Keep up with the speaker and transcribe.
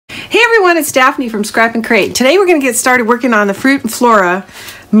everyone, it's Daphne from Scrap and Crate. Today we're going to get started working on the Fruit Flora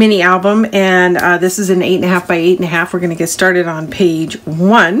mini album, and this is an 8.5 by 8.5. We're going to get started on page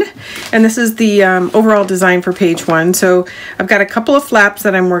 1, and this is the overall design for page 1. So I've got a couple of flaps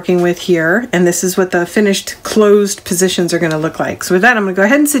that I'm working with here, and this is what the finished closed positions are going to look like. So with that, I'm going to go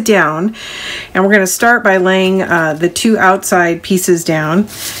ahead and sit down, and we're going to start by laying the two outside pieces down,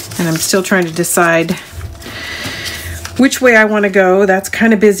 and I'm still trying to decide which way I want to go. That's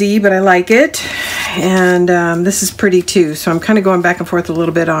kind of busy, but I like it. And this is pretty too. So I'm kind of going back and forth a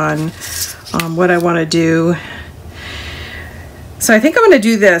little bit on what I want to do. So I think I'm going to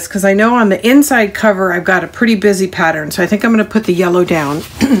do this because I know on the inside cover I've got a pretty busy pattern. So I think I'm going to put the yellow down.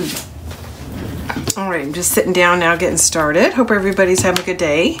 All right, I'm just sitting down now, getting started. Hope everybody's having a good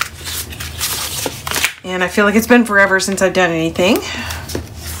day. And I feel like it's been forever since I've done anything.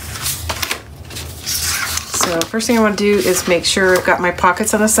 So first thing I want to do is make sure I've got my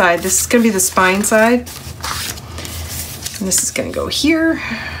pockets on the side. This is going to be the spine side. And this is going to go here.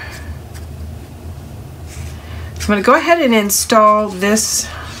 I'm going to go ahead and install this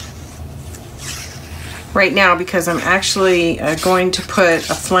right now because I'm actually going to put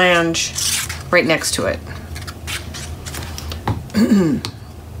a flange right next to it.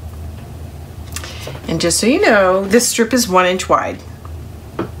 And just so you know, this strip is 1 inch wide.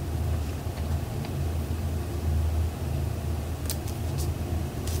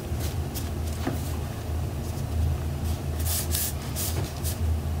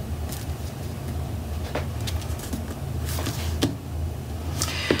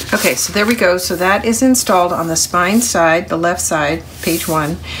 Okay, so there we go. So that is installed on the spine side, the left side, page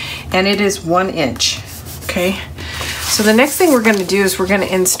 1, and it is 1 inch. Okay, so the next thing we're going to do is we're going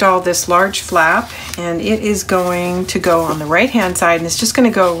to install this large flap, and it is going to go on the right hand side, and it's just going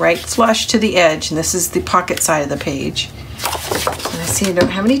to go right flush to the edge, and this is the pocket side of the page. And I see I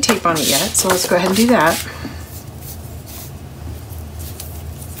don't have any tape on it yet, so let's go ahead and do that.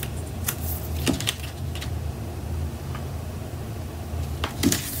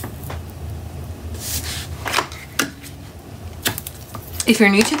 If you're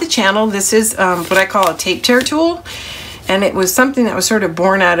new to the channel, this is what I call a tape tear tool, and it was something that was sort of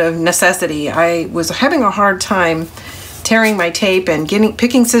born out of necessity. I was having a hard time tearing my tape, and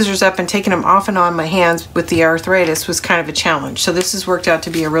picking scissors up and taking them off and on my hands with the arthritis was kind of a challenge. So this has worked out to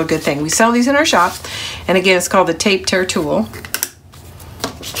be a real good thing. We sell these in our shop, and again, it's called the tape tear tool.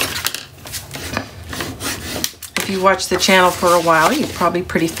 If you watch the channel for a while, you're probably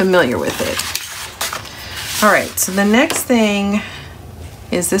pretty familiar with it. All right, so the next thing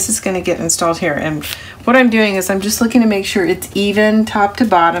is this is going to get installed here, and what I'm doing is I'm just looking to make sure it's even top to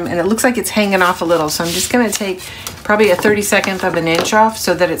bottom, and it looks like it's hanging off a little, so I'm just going to take probably a 32nd of an inch off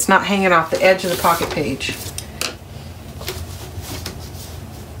so that it's not hanging off the edge of the pocket page.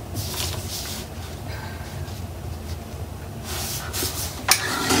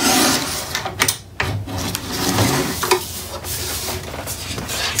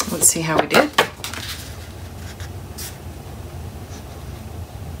 Let's see how we did.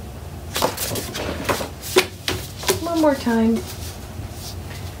 One more time.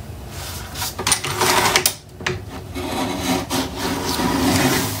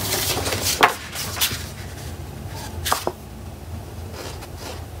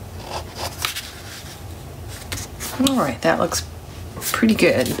 All right, that looks pretty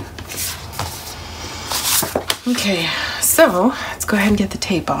good. Okay, so let's go ahead and get the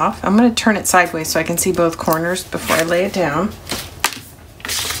tape off. I'm going to turn it sideways so I can see both corners before I lay it down.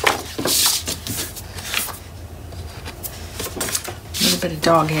 Bit of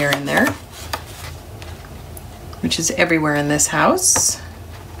dog hair in there, which is everywhere in this house.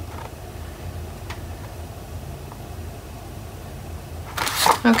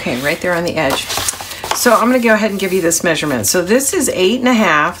 Okay, right there on the edge. So I'm going to go ahead and give you this measurement. So this is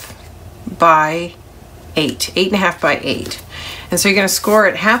 8.5 by 8, 8.5 by 8. And so you're going to score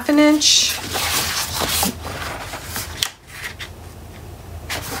it 1/2 inch,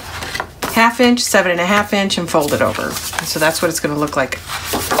 1/2 inch, 7.5 inch, and fold it over. So that's what it's going to look like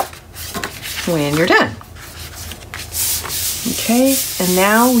when you're done. Okay, and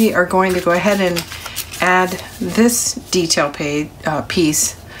now we are going to go ahead and add this detail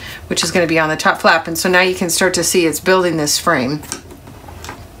piece, which is going to be on the top flap. And so now you can start to see it's building this frame.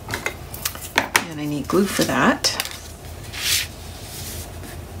 And I need glue for that.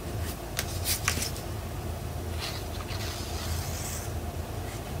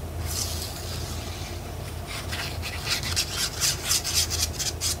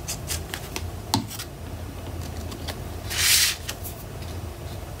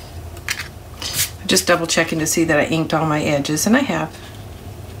 Just double checking to see that I inked all my edges, and I have.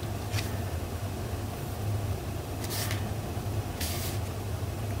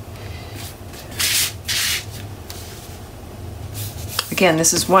 again,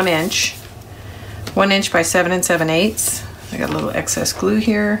 this is 1 inch. 1 inch by 7 7/8. I got a little excess glue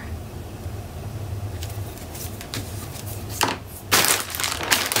here.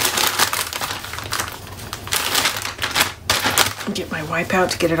 Get my wipe out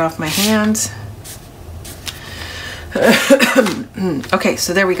to get it off my hands. Okay,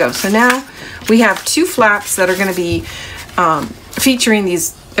 so there we go. So now we have 2 flaps that are going to be featuring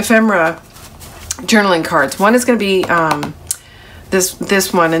these Ephemera journaling cards. One is going to be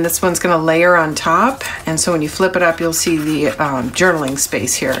this one, and this one's going to layer on top. And so when you flip it up, you'll see the journaling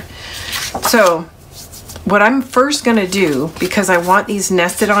space here. So what I'm first going to do, because I want these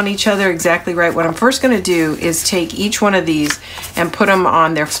nested on each other exactly right, what I'm first going to do is take each one of these and put them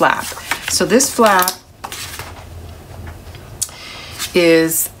on their flap. So this flap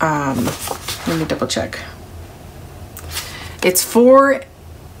is, let me double check. It's 4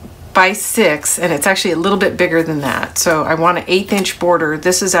 by 6, and it's actually a little bit bigger than that. So I want an 1/8 inch border.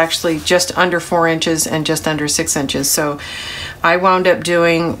 This is actually just under 4 inches and just under 6 inches. So I wound up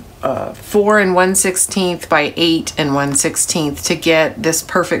doing 4 1/16 by 8 1/16 to get this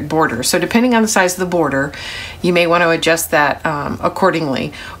perfect border. So depending on the size of the border, you may want to adjust that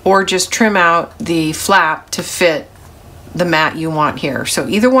accordingly, or just trim out the flap to fit the mat you want here. So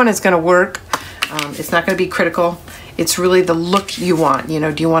either one is going to work. It's not going to be critical. It's really the look you want. You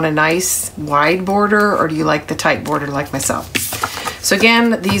know, do you want a nice wide border, or do you like the tight border like myself? So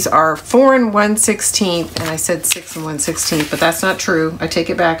again, these are 4 1/16, and I said 6 1/16, but that's not true. I take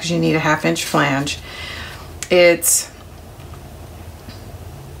it back because you need a 1/2 inch flange. It's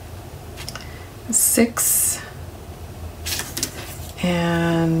 6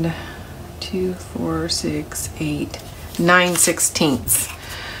 and 2, 4, 6, 8, 9/16.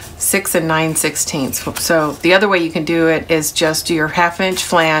 6 9/16. So the other way you can do it is just do your 1/2 inch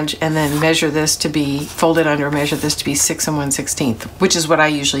flange and then measure this to be, fold it under, measure this to be 6 1/16, which is what I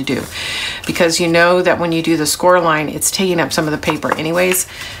usually do. Because you know that when you do the score line, it's taking up some of the paper anyways.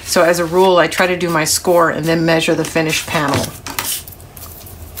 So as a rule, I try to do my score and then measure the finished panel.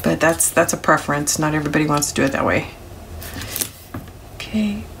 But that's a preference. Not everybody wants to do it that way.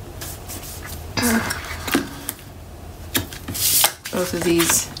 Okay. Both of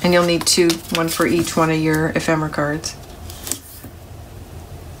these, and you'll need 2, one for each one of your ephemera cards.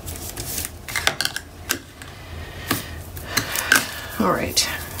 All right.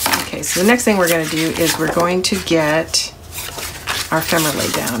 Okay, so the next thing we're going to do is we're going to get our ephemera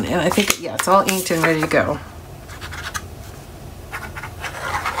laid down, and I think, yeah, it's all inked and ready to go.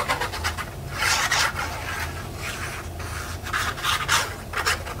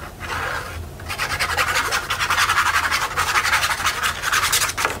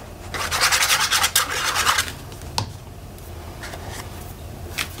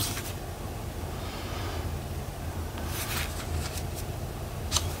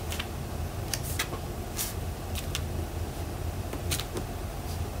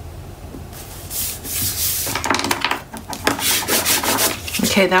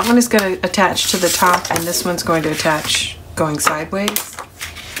 Okay, that one is going to attach to the top, and this one's going to attach going sideways.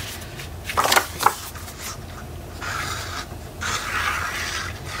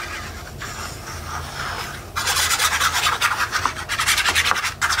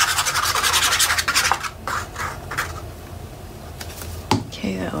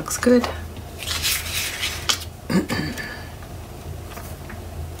 Okay, that looks good.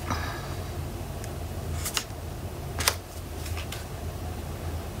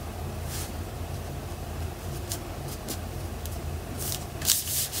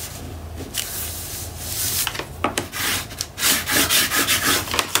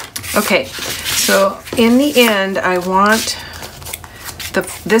 Okay, so in the end, I want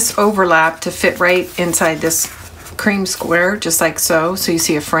this overlap to fit right inside this cream square, just like so. So you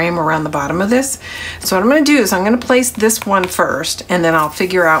see a frame around the bottom of this. So what I'm going to do is I'm going to place this one first, and then I'll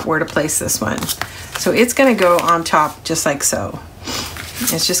figure out where to place this one. So it's going to go on top just like so.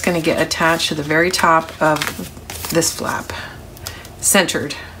 It's just going to get attached to the very top of this flap,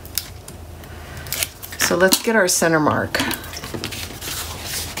 centered. So let's get our center mark.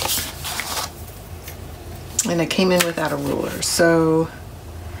 And I came in without a ruler. So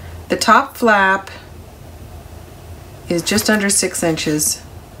the top flap is just under 6 inches.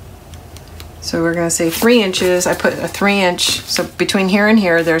 So we're going to say 3 inches. I put a 3 inch, so between here and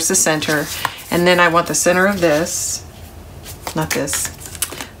here, there's the center. And then I want the center of this, not this,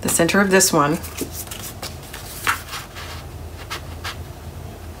 the center of this one.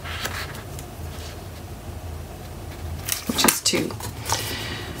 Which is 2.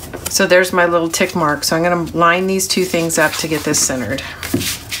 So there's my little tick mark. So I'm going to line these 2 things up to get this centered.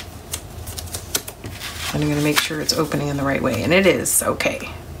 And and I'm going to make sure it's opening in the right way, and it is. Okay.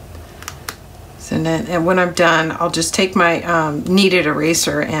 So then, and when I'm done, I'll just take my kneaded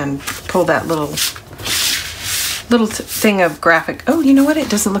eraser and pull that little thing of graphic. Oh, you know what? It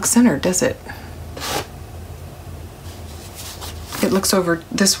doesn't look centered, does it? It looks over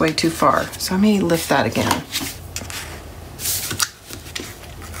this way too far, so I may lift that again.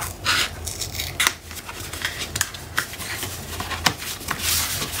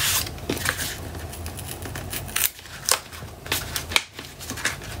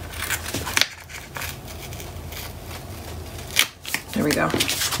 There we go.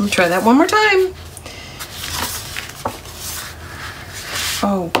 Let me try that one more time.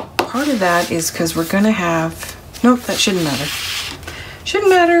 Oh, part of that is because we're gonna have, nope, that shouldn't matter. Shouldn't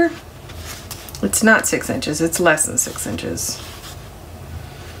matter. It's not 6 inches, it's less than 6 inches.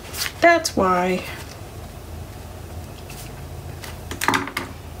 That's why.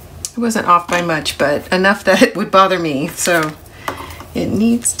 It wasn't off by much, but enough that it would bother me. So it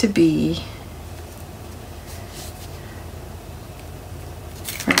needs to be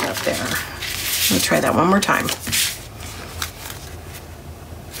right up there. Let me try that one more time.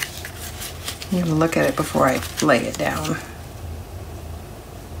 I'm gonna look at it before I lay it down.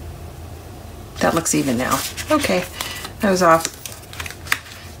 That looks even now. Okay, that was off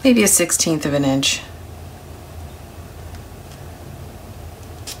maybe a 1/16 of an inch.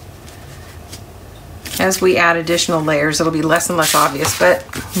 As we add additional layers, it'll be less and less obvious, but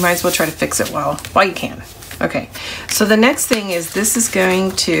you might as well try to fix it while you can. Okay, so the next thing is this is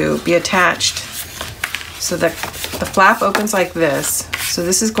going to be attached so that the flap opens like this. So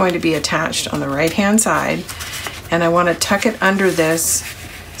this is going to be attached on the right-hand side, and I want to tuck it under this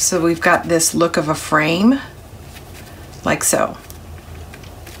so we've got this look of a frame, like so.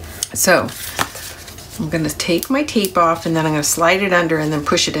 So I'm going to take my tape off, and then I'm going to slide it under and then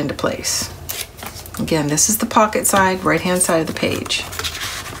push it into place. Again, this is the pocket side, right-hand side of the page.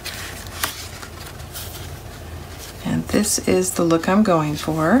 And this is the look I'm going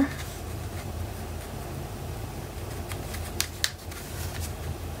for.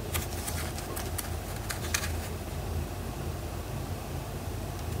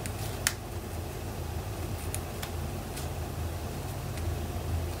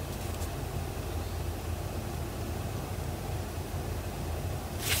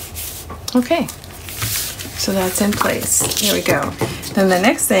 Okay, so that's in place. Here we go. Then the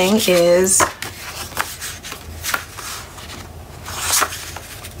next thing is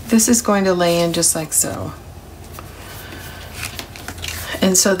this is going to lay in just like so.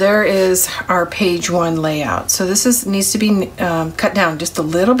 And so there is our page 1 layout. So this needs to be cut down just a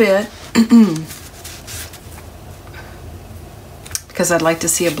little bit because I'd like to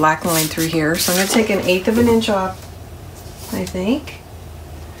see a black line through here. So I'm going to take 1/8 of an inch off, I think.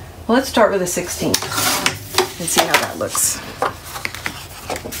 Well, let's start with a 1/16 and see how that looks.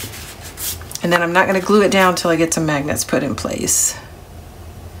 And then I'm not going to glue it down until I get some magnets put in place.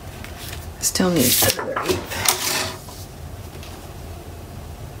 Still need another 1/8.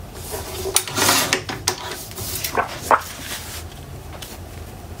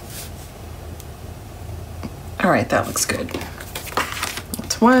 All right, that looks good.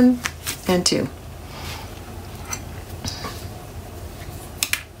 That's 1 and 2.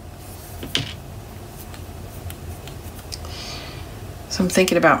 So I'm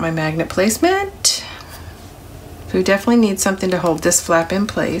thinking about my magnet placement. So we definitely need something to hold this flap in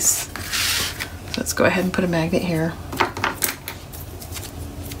place. So let's go ahead and put a magnet here.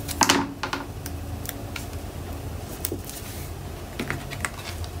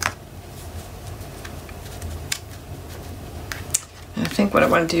 And I think what I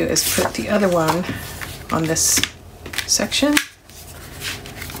want to do is put the other one on this section.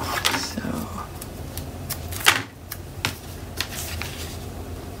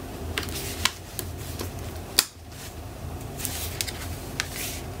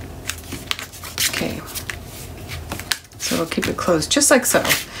 We'll keep it closed just like so.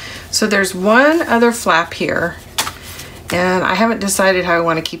 So there's one other flap here, and I haven't decided how I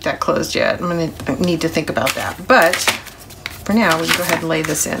want to keep that closed yet. I'm going to need to think about that, but for now we can go ahead and lay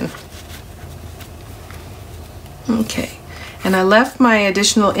this in. Okay, and I left my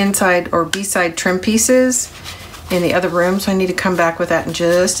additional inside or B-side trim pieces in the other room, so I need to come back with that in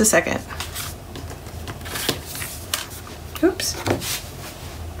just a second. Oops.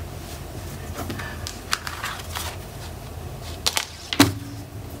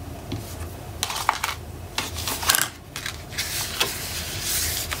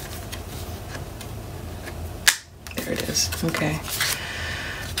 There it is. Okay.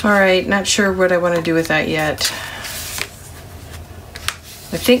 All right, not sure what I want to do with that yet.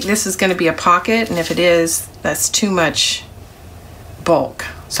 I think this is going to be a pocket, and if it is, that's too much bulk.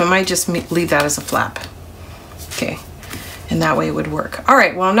 So I might just leave that as a flap. Okay, and that way it would work. All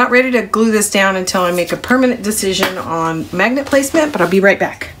right, well, I'm not ready to glue this down until I make a permanent decision on magnet placement, but I'll be right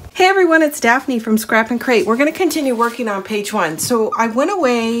back. Hey everyone, it's Daphne from Scrap and Crate. We're going to continue working on page 1. So I went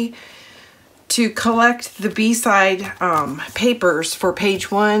away to collect the B-side papers for page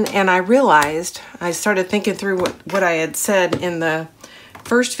 1, and I realized, I started thinking through what I had said in the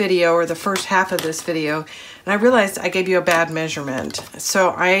first video, or the first half of this video, and I realized I gave you a bad measurement. So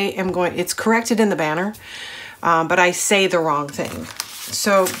I am going, it's corrected in the banner, but I say the wrong thing.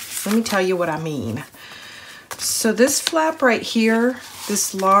 So let me tell you what I mean. So this flap right here,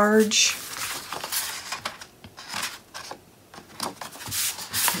 this large,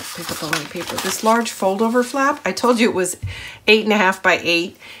 pick up all my paper, this large fold over flap, I told you it was 8.5 by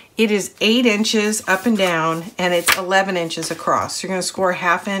 8. It is 8 inches up and down, and it's 11 inches across. So you're going to score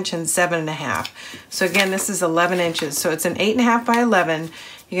 1/2 inch and 7.5. So again, this is 11 inches. So it's an 8.5 by 11.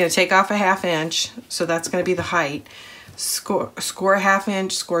 You're going to take off 1/2 inch. So that's going to be the height. Score 1/2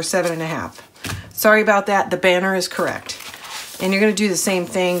 inch, score 7.5. Sorry about that. The banner is correct. And you're going to do the same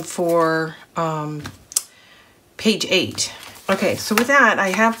thing for page 8. Okay, so with that, I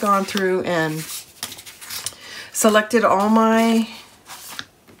have gone through and selected all my,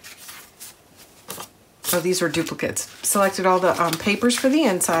 oh, these are duplicates. Selected all the papers for the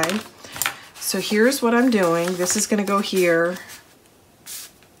inside. So here's what I'm doing. This is going to go here.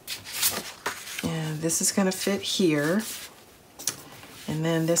 And this is going to fit here. And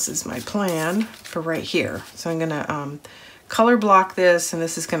then this is my plan for right here. So I'm going to color block this, and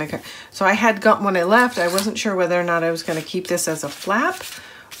this is going to, so I had got, when I left, I wasn't sure whether or not I was going to keep this as a flap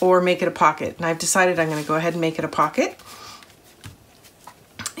or make it a pocket. And I've decided I'm going to go ahead and make it a pocket.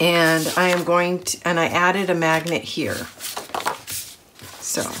 And I am going to, and I added a magnet here.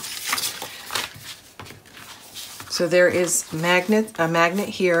 So there is a magnet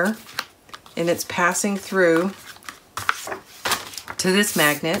here, and it's passing through to this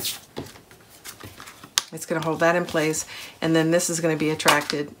magnet. It's going to hold that in place, and then this is going to be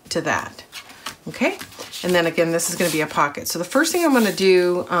attracted to that. Okay, and then again, this is going to be a pocket. So the first thing I'm going to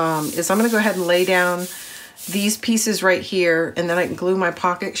do is I'm going to go ahead and lay down these pieces right here, and then I can glue my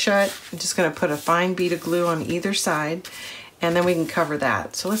pocket shut. I'm just going to put a fine bead of glue on either side, and then we can cover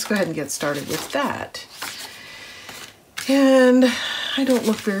that. So let's go ahead and get started with that. And I don't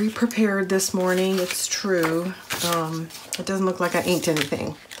look very prepared this morning, it's true. It doesn't look like I inked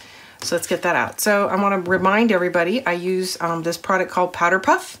anything. So let's get that out. So I want to remind everybody, I use this product called Powder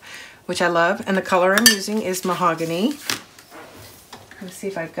Puff, which I love, and the color I'm using is Mahogany. Let's see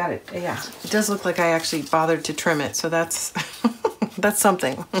if I've got it. Yeah, it does look like I actually bothered to trim it, so that's that's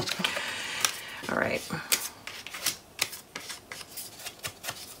something. All right.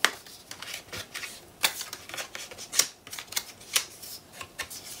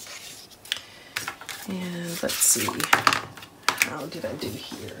 And let's see, how did I do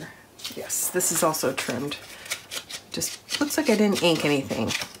here? Yes, this is also trimmed. Just looks like I didn't ink anything.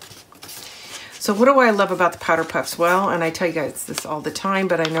 So what do I love about the Powder Puffs? Well, and I tell you guys this all the time,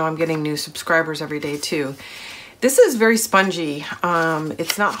 but I know I'm getting new subscribers every day too. This is very spongy.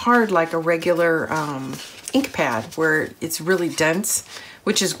 It's not hard like a regular ink pad where it's really dense,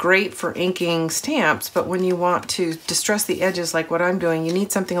 which is great for inking stamps, but when you want to distress the edges like what I'm doing, you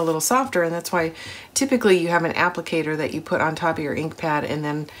need something a little softer, and that's why typically you have an applicator that you put on top of your ink pad and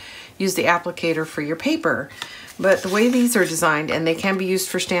then use the applicator for your paper. But the way these are designed, and they can be used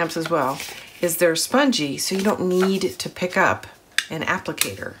for stamps as well, is they're spongy, so you don't need to pick up an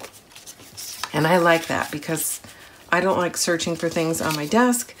applicator. And I like that because I don't like searching for things on my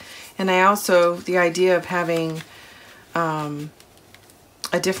desk, and I also, the idea of having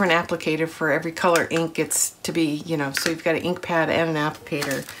a different applicator for every color ink gets to be, you know, so you've got an ink pad and an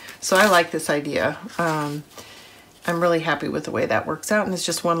applicator. So I like this idea. I'm really happy with the way that works out, and it's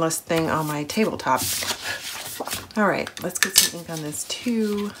just one less thing on my tabletop. All right, let's get some ink on this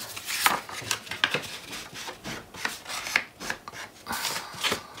too.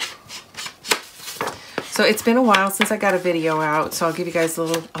 So it's been a while since I got a video out, so I'll give you guys a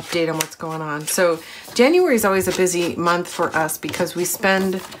little update on what's going on. So January is always a busy month for us because we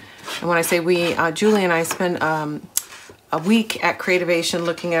spend, and when I say we, Julie and I spend a week at Creativation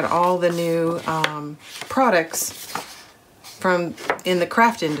looking at all the new products from in the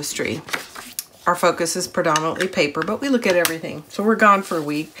craft industry. Our focus is predominantly paper, but we look at everything. So we're gone for a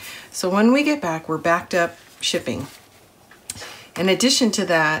week. So when we get back, we're backed up shipping. In addition to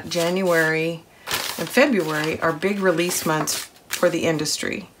that, January and February are big release months for the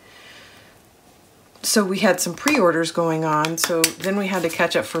industry. So we had some pre-orders going on, so then we had to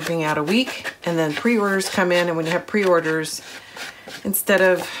catch up for being out a week, and then pre-orders come in, and when you have pre-orders, instead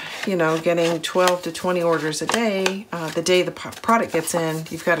of, you know, getting 12 to 20 orders a day, the day the product gets in,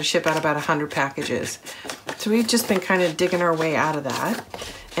 you've got to ship out about 100 packages. So we've just been kind of digging our way out of that,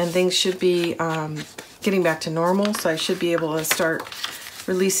 and things should be getting back to normal, so I should be able to start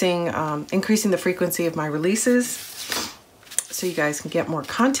releasing, increasing the frequency of my releases, so you guys can get more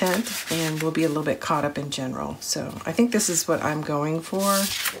content and we'll be a little bit caught up in general. So I think this is what I'm going for.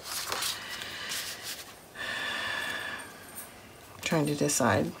 I'm trying to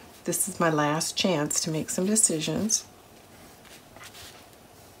decide. This is my last chance to make some decisions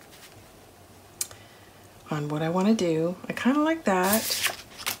on what I want to do. I kind of like that.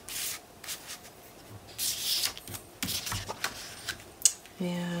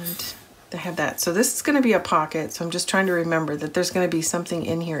 And I have that. So this is going to be a pocket, so I'm just trying to remember that there's going to be something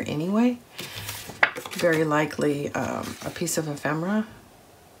in here anyway. Very likely a piece of ephemera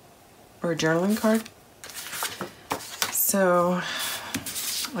or a journaling card. So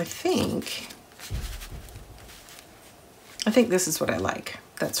I think this is what I like,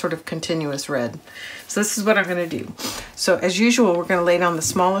 that sort of continuous red. So this is what I'm going to do. So as usual, we're going to lay down the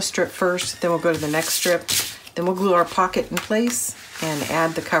smallest strip first, then we'll go to the next strip, then we'll glue our pocket in place and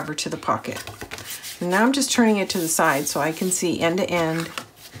add the cover to the pocket. And now I'm just turning it to the side so I can see end to end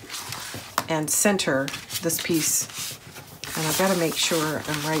and center this piece. And I've got to make sure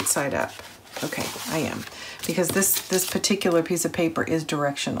I'm right side up. Okay, I am. Because this particular piece of paper is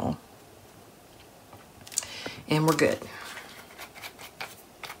directional. And we're good.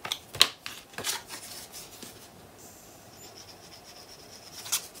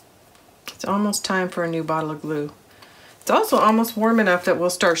 It's almost time for a new bottle of glue. It's also almost warm enough that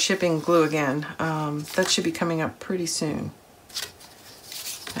we'll start shipping glue again. That should be coming up pretty soon.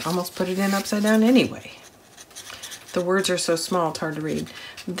 I almost put it in upside down anyway. The words are so small, it's hard to read.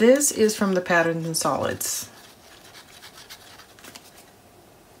 This is from the Patterns and Solids.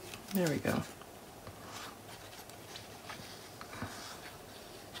 There we go.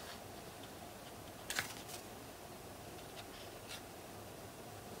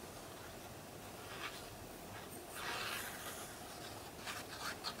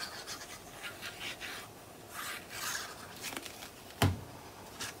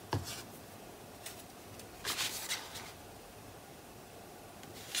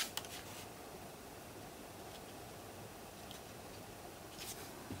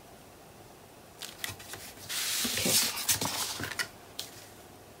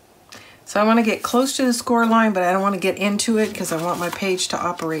 So I want to get close to the score line, but I don't want to get into it because I want my page to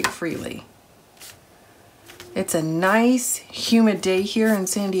operate freely. It's a nice, humid day here in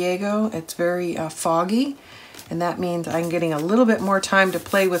San Diego. It's very foggy, and that means I'm getting a little bit more time to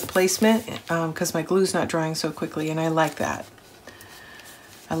play with placement because my glue's not drying so quickly, and I like that.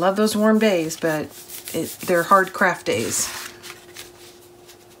 I love those warm days, but they're hard craft days.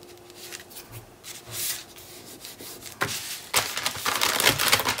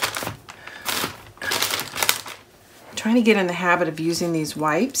 Trying to get in the habit of using these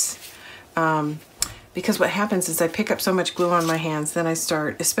wipes because what happens is I pick up so much glue on my hands, then I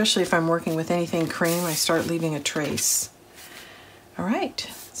start, especially if I'm working with anything cream, I start leaving a trace. All right,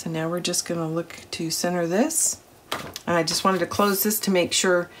 so now we're just gonna look to center this. And I just wanted to close this to make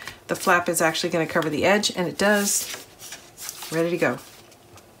sure the flap is actually gonna cover the edge, and it does. Ready to go.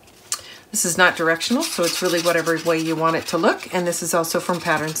 This is not directional, so it's really whatever way you want it to look, and this is also from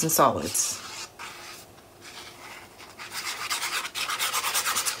Patterns and Solids.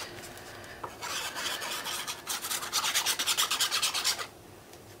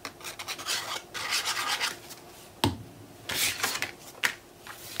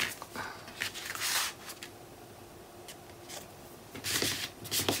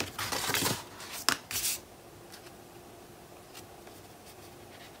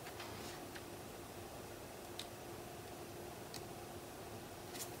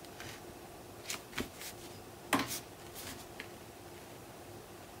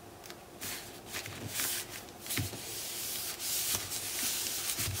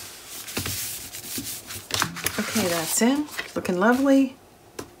 Okay, that's in, looking lovely.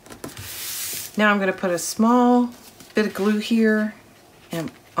 Now I'm going to put a small bit of glue here,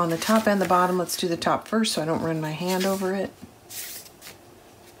 and on the top and the bottom. Let's do the top first so I don't run my hand over it.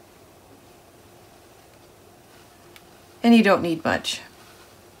 And you don't need much.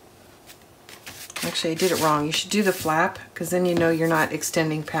 Actually, I did it wrong. You should do the flap, because then you know you're not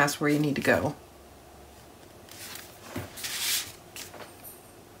extending past where you need to go.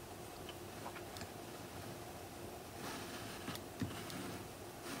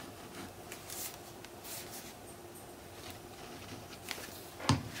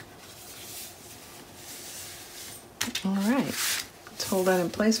 right, let's hold that in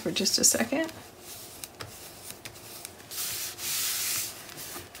place for just a second.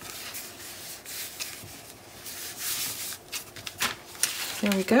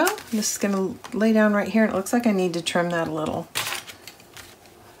 There we go. This is going to lay down right here, and it looks like I need to trim that a little.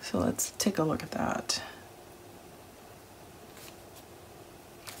 So let's take a look at that.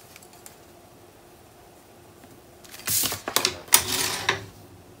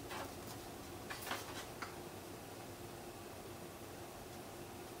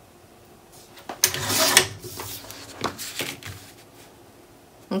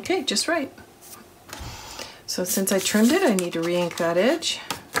 Okay, just right. So since I trimmed it, I need to re-ink that edge.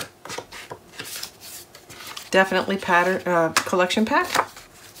 Definitely pattern collection pack.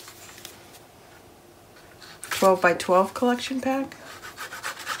 12 by 12 collection pack.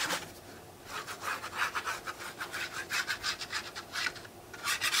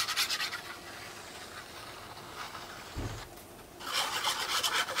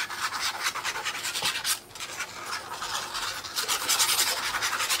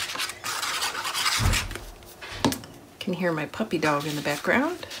 Can hear my puppy dog in the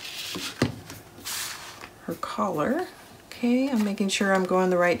background. Her collar. Okay, I'm making sure I'm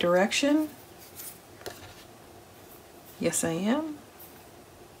going the right direction. Yes, I am.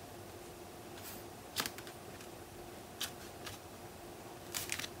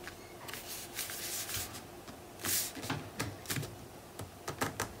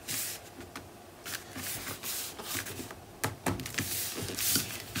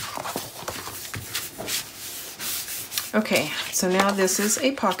 Okay, so now this is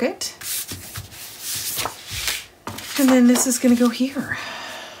a pocket. And then this is going to go here.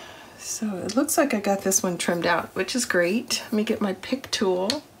 So it looks like I got this one trimmed out, which is great. Let me get my pick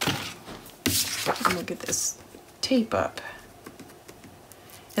tool. I'm going to get this tape up.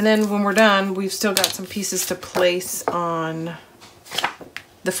 And then when we're done, we've still got some pieces to place on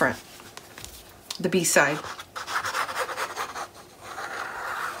the front, the B side.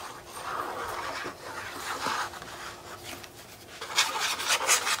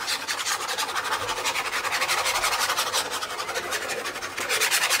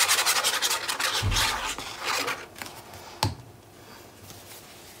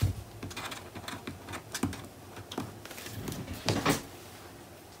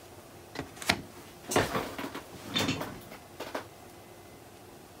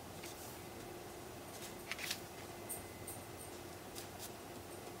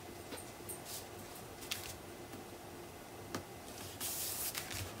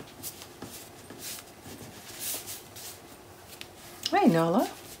 Hi, Nala.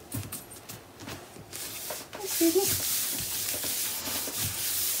 Hi, sweetie.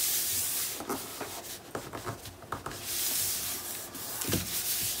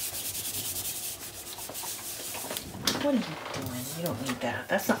 What are you doing? You don't need that.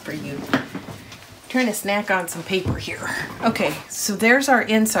 That's not for you. I'm trying to snack on some paper here. Okay, so there's our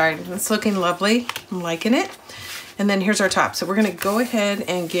inside. It's looking lovely. I'm liking it. And then here's our top. So we're going to go ahead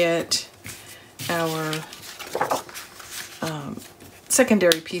and get our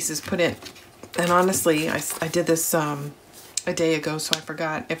secondary pieces put in. And honestly, I did this a day ago, so I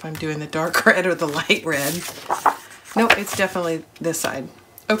forgot if I'm doing the dark red or the light red. Nope, it's definitely this side.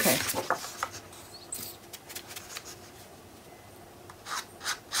 Okay.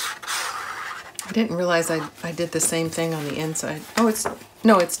 I didn't realize I did the same thing on the inside. Oh, it's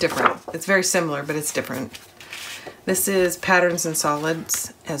different. It's very similar, but it's different. This is Patterns and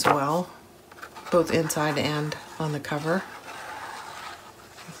Solids as well, both inside and on the cover.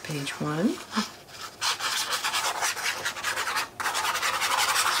 Page 1.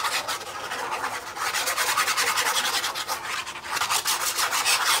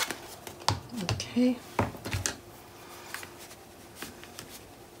 Okay.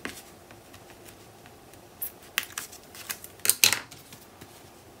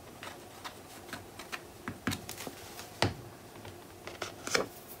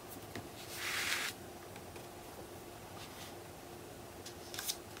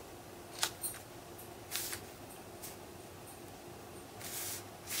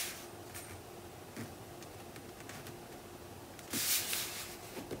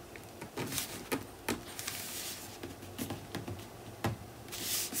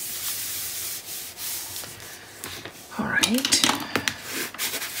 All right.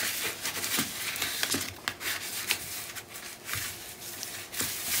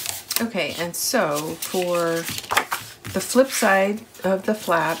 Okay, and so for the flip side of the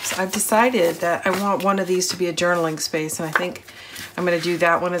flaps, I've decided that I want one of these to be a journaling space, and I think I'm going to do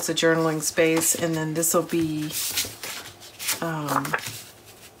that one as a journaling space, and then this will be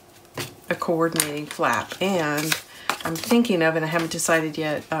a coordinating flap. And I'm thinking of, and I haven't decided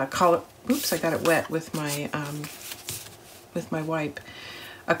yet, color, oops, I got it wet with my wipe,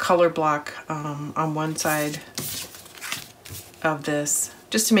 a color block on one side of this,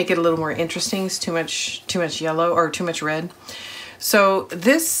 just to make it a little more interesting. It's too much yellow or too much red. So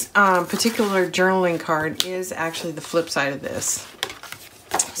this particular journaling card is actually the flip side of this.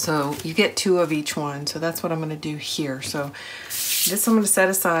 So you get 2 of each one. So that's what I'm going to do here. So this I'm going to set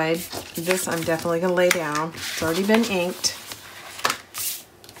aside. This I'm definitely going to lay down. It's already been inked.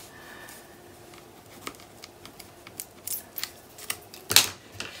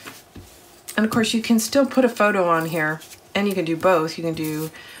 And of course you can still put a photo on here, and you can do both. You can do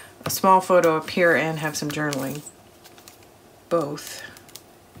a small photo up here and have some journaling. Both.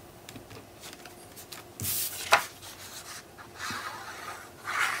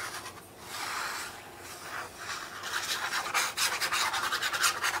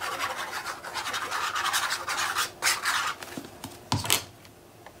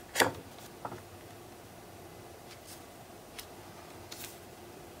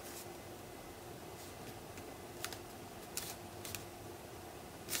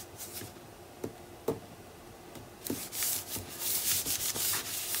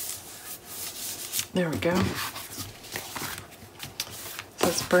 There we go. So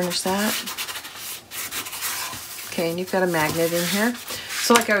let's burnish that. Okay, and you've got a magnet in here.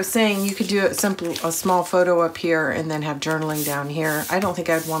 So like I was saying, you could do a small photo up here and then have journaling down here. I don't think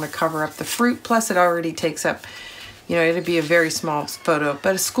I'd want to cover up the fruit, plus it already takes up, you know, it'd be a very small photo,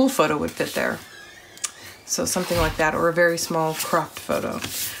 but a school photo would fit there. So something like that, or a very small cropped photo.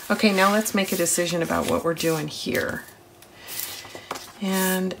 Okay, now let's make a decision about what we're doing here.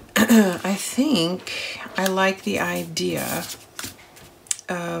 And I think I like the idea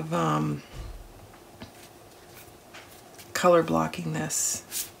of color blocking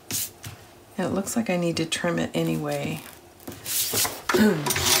this. And it looks like I need to trim it anyway. It's a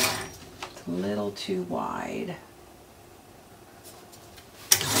little too wide.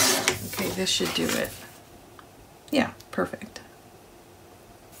 Okay, this should do it. Yeah, perfect.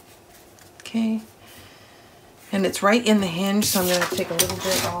 Okay. And it's right in the hinge, so I'm going to take a little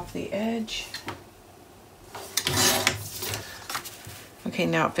bit off the edge. Okay,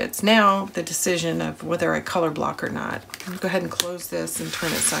 now it fits. Now the decision of whether I color block or not. I'll go ahead and close this and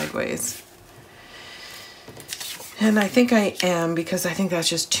turn it sideways. And I think I am, because I think that's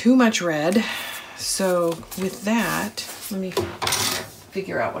just too much red. So with that, let me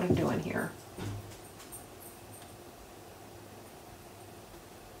figure out what I'm doing here.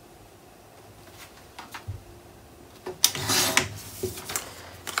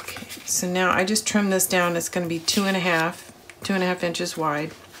 So now I just trim this down. It's going to be 2.5 inches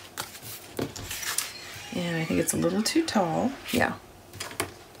wide. And I think it's a little too tall. Yeah.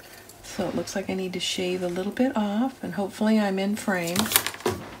 So it looks like I need to shave a little bit off, and hopefully I'm in frame.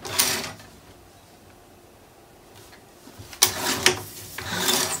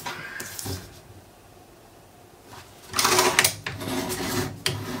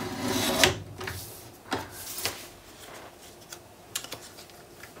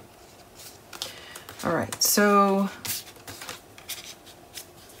 All right, so,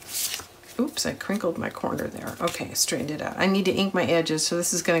 oops, I crinkled my corner there. Okay, I straightened it out. I need to ink my edges, so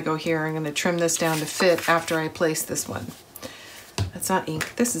this is going to go here. I'm going to trim this down to fit after I place this one. That's not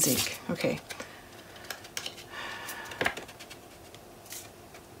ink, this is ink. Okay.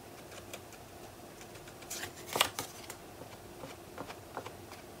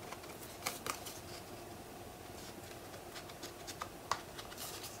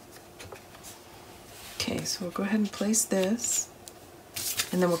 Okay, so we'll go ahead and place this,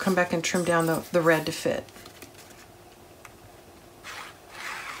 and then we'll come back and trim down the red to fit.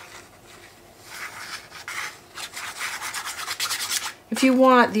 If you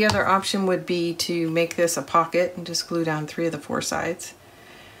want, the other option would be to make this a pocket and just glue down 3 of the 4 sides,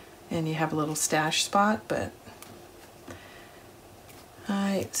 and you have a little stash spot. But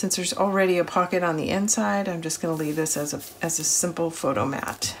since there's already a pocket on the inside, I'm just going to leave this as a simple photo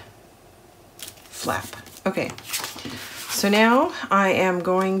mat flap. Okay, so now I am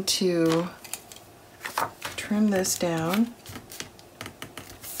going to trim this down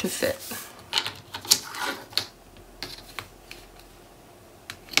to fit.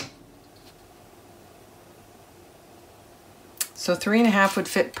 So 3.5 would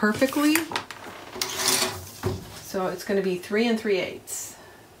fit perfectly. So it's going to be 3 3/8.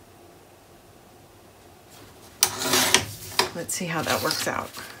 Let's see how that works out.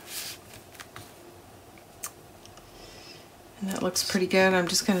 And that looks pretty good. I'm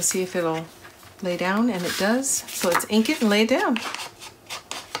just going to see if it'll lay down, and it does. So let's ink it and lay it down.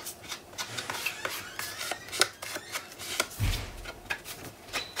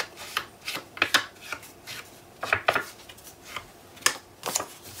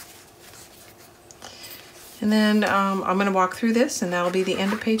 And then I'm going to walk through this, and that'll be the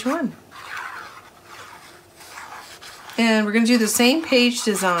end of page 1. And we're going to do the same page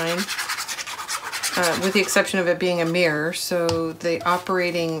design with the exception of it being a mirror. So the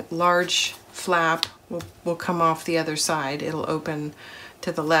operating large flap will come off the other side. It'll open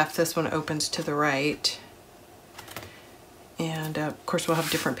to the left. This one opens to the right. And of course we'll have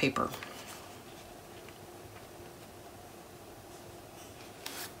different paper.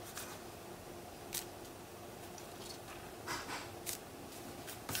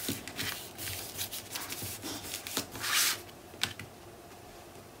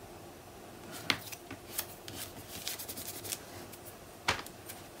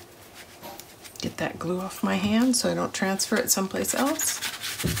 Get that glue off my hand so I don't transfer it someplace else.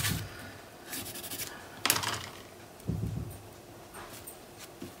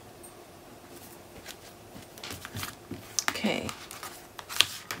 Okay,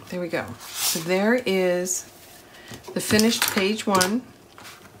 there we go. So there is the finished page 1.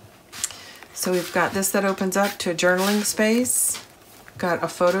 So we've got this that opens up to a journaling space, got a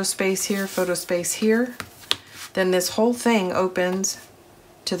photo space here, photo space here. Then this whole thing opens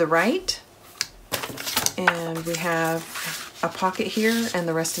to the right. And we have a pocket here, and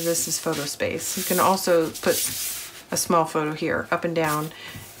the rest of this is photo space. You can also put a small photo here, up and down,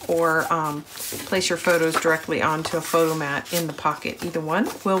 or place your photos directly onto a photo mat in the pocket. Either one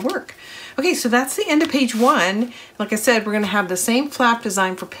will work. Okay, so that's the end of page 1. Like I said, we're going to have the same flap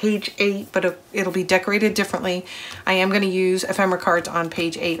design for page 8, but it'll be decorated differently. I am going to use ephemera cards on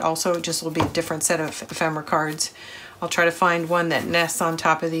page 8 also, just will be a different set of ephemera cards. I'll try to find one that nests on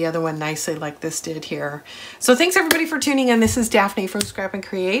top of the other one nicely like this did here. So thanks everybody for tuning in. This is Daphne from Scrap and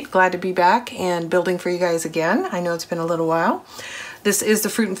Create. Glad to be back and building for you guys again. I know it's been a little while. This is the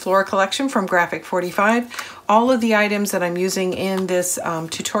Fruit and Flora collection from Graphic 45. All of the items that I'm using in this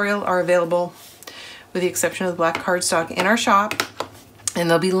tutorial are available with the exception of the black cardstock in our shop. And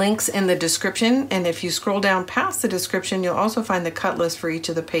there'll be links in the description. And if you scroll down past the description, you'll also find the cut list for each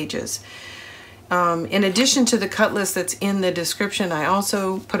of the pages. In addition to the cut list that's in the description, I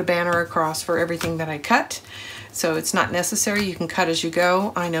also put a banner across for everything that I cut. So it's not necessary, you can cut as you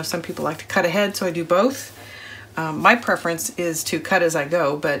go. I know some people like to cut ahead, so I do both. My preference is to cut as I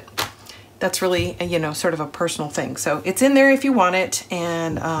go, but that's really, you know, sort of a personal thing. So it's in there if you want it,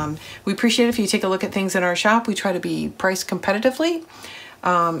 and we appreciate it if you take a look at things in our shop. We try to be priced competitively,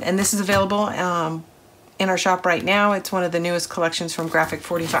 and this is available in our shop right now. It's one of the newest collections from Graphic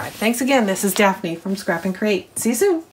 45. Thanks again. This is Daphne from Scrap and Create. See you soon.